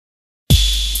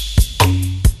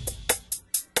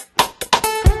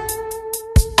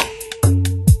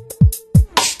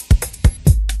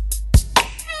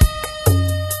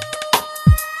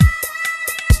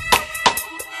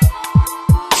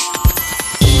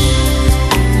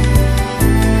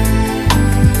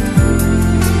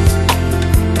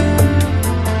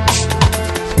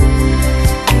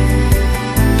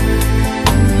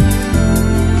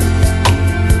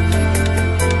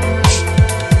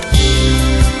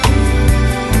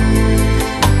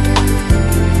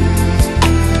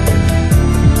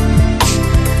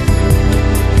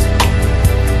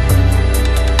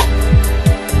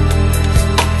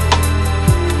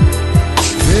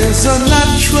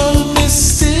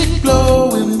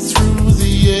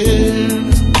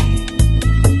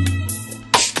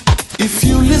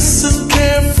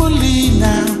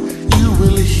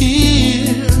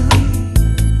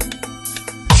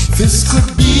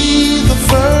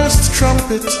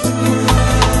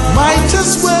might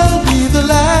as well be the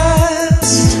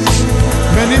last.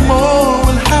 Many more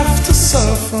will have to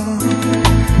suffer,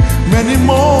 many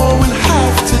more will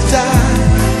have to die.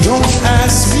 Don't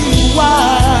ask me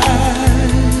why.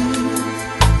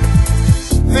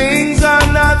 Things are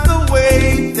not the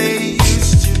way they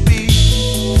used to be.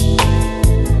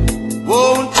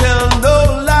 Won't tell no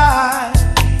lie.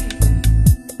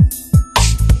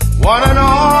 One and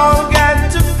all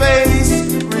got to face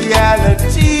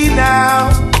reality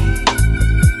now.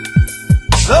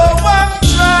 Though I've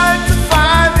tried to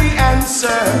find the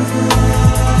answer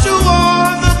to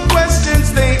all the questions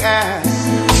they ask,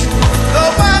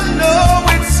 though I know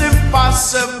it's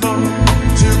impossible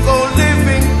to go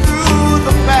living through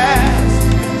the past.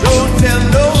 Don't tell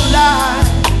no lie.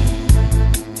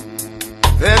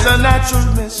 There's a natural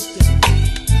mystic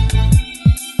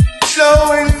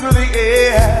flowing through the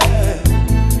air.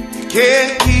 You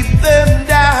can't keep them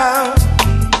down.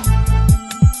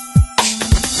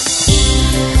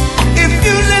 If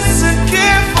you listen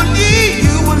carefully,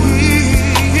 you will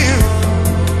hear.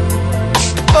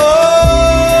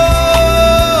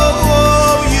 Oh,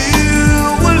 you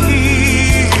will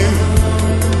hear.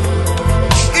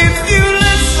 If you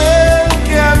listen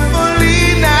carefully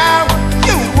now,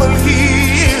 you will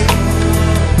hear.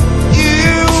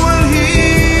 You will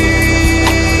hear.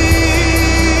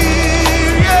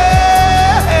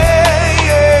 Yeah,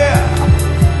 yeah.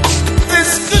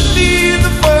 This could be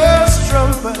the first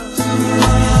trumpet.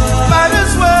 Might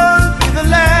as well be the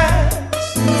last.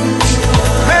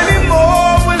 Many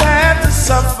more will have to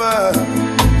suffer,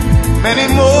 many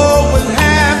more will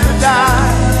have to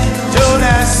die. Don't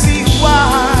ask me why.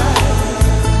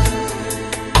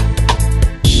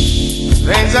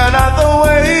 Things are not the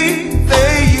way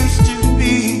they used to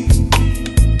be.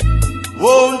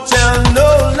 Won't tell no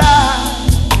lie.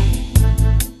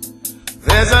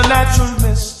 There's a natural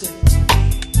mystic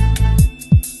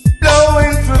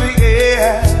blowing through the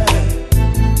air.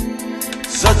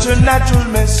 Such a natural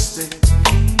mystic,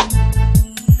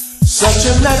 such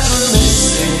a natural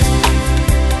mystic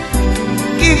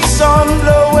keeps on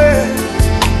blowing.